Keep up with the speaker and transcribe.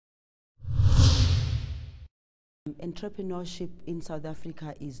Entrepreneurship in South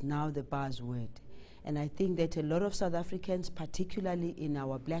Africa is now the buzzword. And I think that a lot of South Africans, particularly in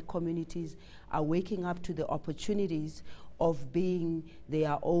our black communities, are waking up to the opportunities of being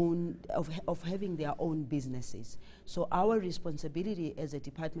their own, of having their own businesses. So our responsibility as a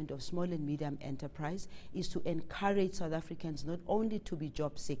Department of Small and Medium Enterprise is to encourage South Africans not only to be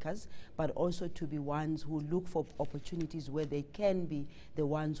job seekers, but also to be ones who look for opportunities where they can be the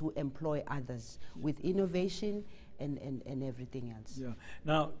ones who employ others with innovation and everything else. Yeah.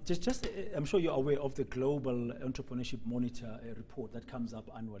 Now, just I'm sure you're aware of the Global Entrepreneurship Monitor report that comes up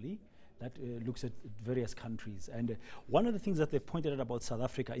annually that looks at various countries. And one of the things that they've pointed out about South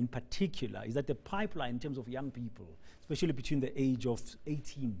Africa in particular is that the pipeline in terms of young people, especially between the age of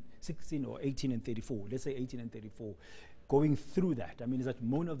 16 or 18 and 34, let's say 18 and 34, going through that, I mean, is that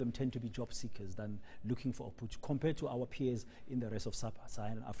more of them tend to be job seekers than looking for opportunity compared to our peers in the rest of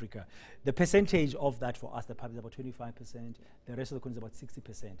Sub-Saharan Africa. The percentage of that for us, the pipe is about 25%, the rest of the country is about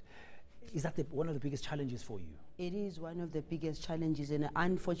 60%. Is that one of the biggest challenges for you? It is one of the biggest challenges, and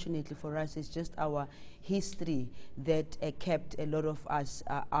unfortunately for us, it's just our history that kept a lot of us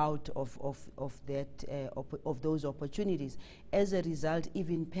out of those opportunities. As a result,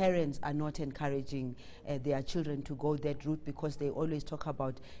 even parents are not encouraging their children to go that route because they always talk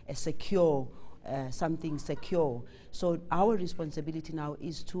about a secure something secure. So our responsibility now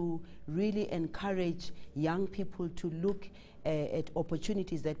is to really encourage young people to look at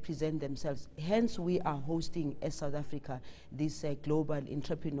opportunities that present themselves. Hence, we are hosting as South Africa this Global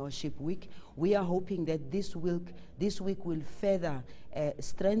Entrepreneurship Week. We are hoping that this week will further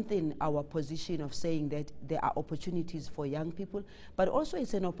strengthen our position of saying that there are opportunities for young people, but also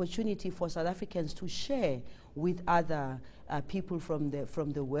it's an opportunity for South Africans to share with other people from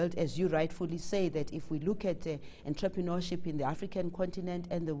the world. As you rightfully say, that if we look at entrepreneurship in the African continent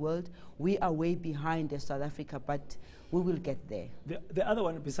and the world, we are way behind as South Africa, but we will get there. The other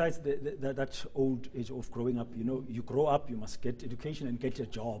one, besides that old age of growing up, you know, you grow up, you must get education and get a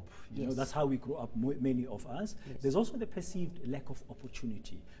job. You know, that's how we grow up, many of us. Yes. There's also the perceived lack of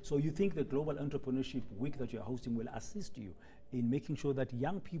opportunity. So you think the Global Entrepreneurship Week that you're hosting will assist you in making sure that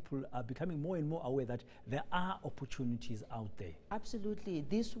young people are becoming more and more aware that there are opportunities out there? Absolutely.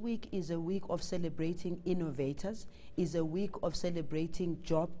 This week is a week of celebrating innovators, is a week of celebrating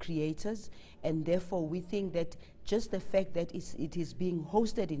job creators, and therefore we think that just the fact that it is being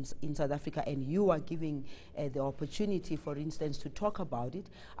hosted in South Africa and you are giving the opportunity, for instance, to talk about it,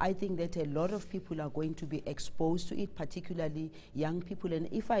 I think that a lot of people are going to be exposed to it, particularly young people. And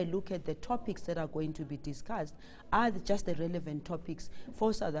if I look at the topics that are going to be discussed, are just the relevant topics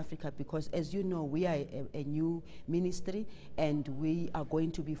for South Africa, because as you know, we are a new ministry and we are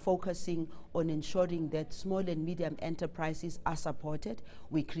going to be focusing on ensuring that small and medium enterprises are supported.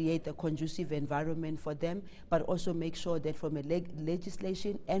 We create a conducive environment for them, but also make sure that from a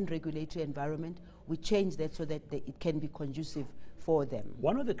legislation and regulatory environment, we change that so that it can be conducive for them.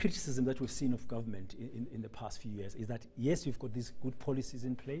 One of the criticisms that we've seen of government in the past few years is that, yes, you've got these good policies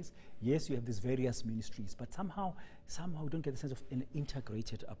in place, yes, you have these various ministries, but somehow we don't get the sense of an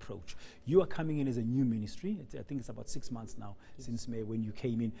integrated approach. You are coming in as a new ministry. I think it's about 6 months now since May when you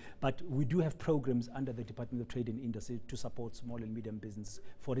came in, but we do have programs under the Department of Trade and Industry to support small and medium business,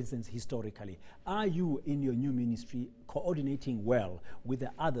 for instance, historically. Are you in your new ministry coordinating well with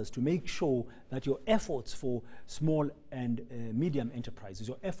the others to make sure that your efforts for small and medium enterprises,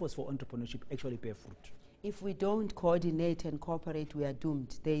 your efforts for entrepreneurship actually bear fruit? If we don't coordinate and cooperate, we are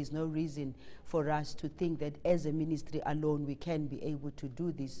doomed. There is no reason for us to think that as a ministry alone we can be able to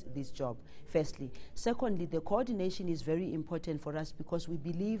do this job, firstly. Secondly, the coordination is very important for us because we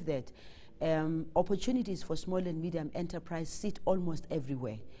believe that opportunities for small and medium enterprise sit almost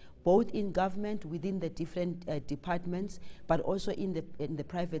everywhere, both in government, within the different departments, but also in the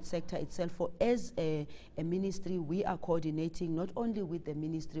private sector itself. For as a ministry, we are coordinating not only with the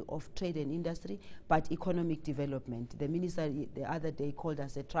Ministry of Trade and Industry, but economic development. The minister the other day called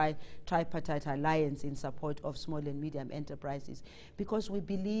us a tripartite alliance in support of small and medium enterprises, because we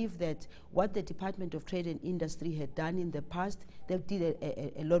believe that what the Department of Trade and Industry had done in the past, they did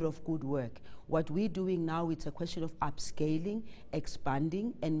a lot of good work. What we're doing now, it's a question of upscaling,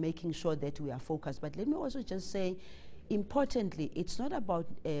 expanding, and making sure that we are focused. But let me also just say, importantly, it's not about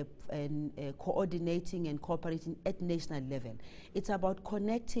coordinating and cooperating at national level. It's about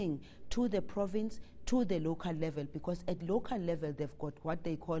connecting to the province, to the local level, because at local level they've got what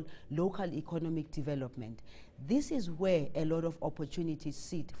they call local economic development. This is where a lot of opportunities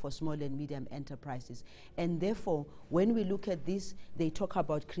sit for small and medium enterprises. And therefore, when we look at this, they talk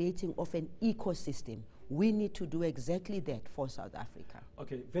about creating of an ecosystem We need to do exactly that for South Africa.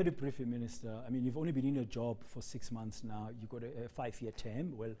 Okay, very briefly, Minister. I mean, you've only been in your job for 6 months now. You've got a 5-year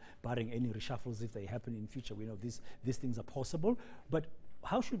term. Well, barring any reshuffles, if they happen in future, we know these things are possible. But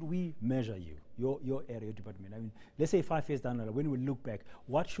how should we measure you, your area, your department? I mean, let's say 5 years down the line, when we look back,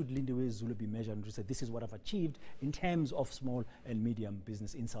 what should Lindiwe Zulu be measured to say, this is what I've achieved in terms of small and medium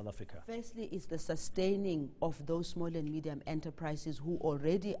business in South Africa? Firstly, it's the sustaining of those small and medium enterprises who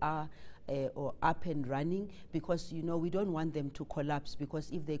already are or up and running, because we don't want them to collapse, because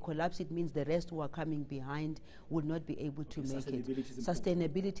if they collapse, it means the rest who are coming behind will not be able to make it.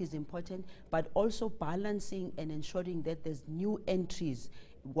 Sustainability is important, but also balancing and ensuring that there's new entries.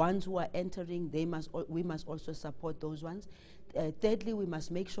 Ones who are entering, we must also support those ones. Thirdly, we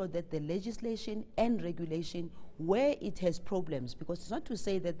must make sure that the legislation and regulation, where it has problems, because it's not to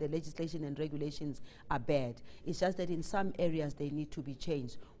say that the legislation and regulations are bad, it's just that in some areas they need to be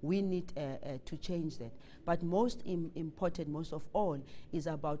changed. We need to change that. But most important, most of all, is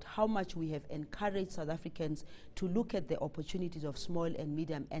about how much we have encouraged South Africans to look at the opportunities of small and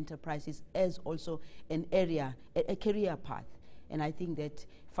medium enterprises as also an area, a career path. And I think that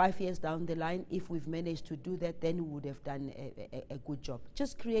 5 years down the line, if we've managed to do that, then we would have done a good job.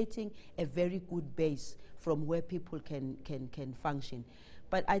 Just creating a very good base from where people can function.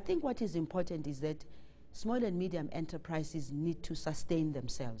 But I think what is important is that small and medium enterprises need to sustain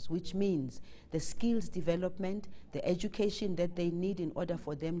themselves, which means the skills development, the education that they need in order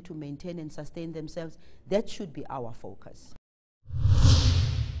for them to maintain and sustain themselves, that should be our focus.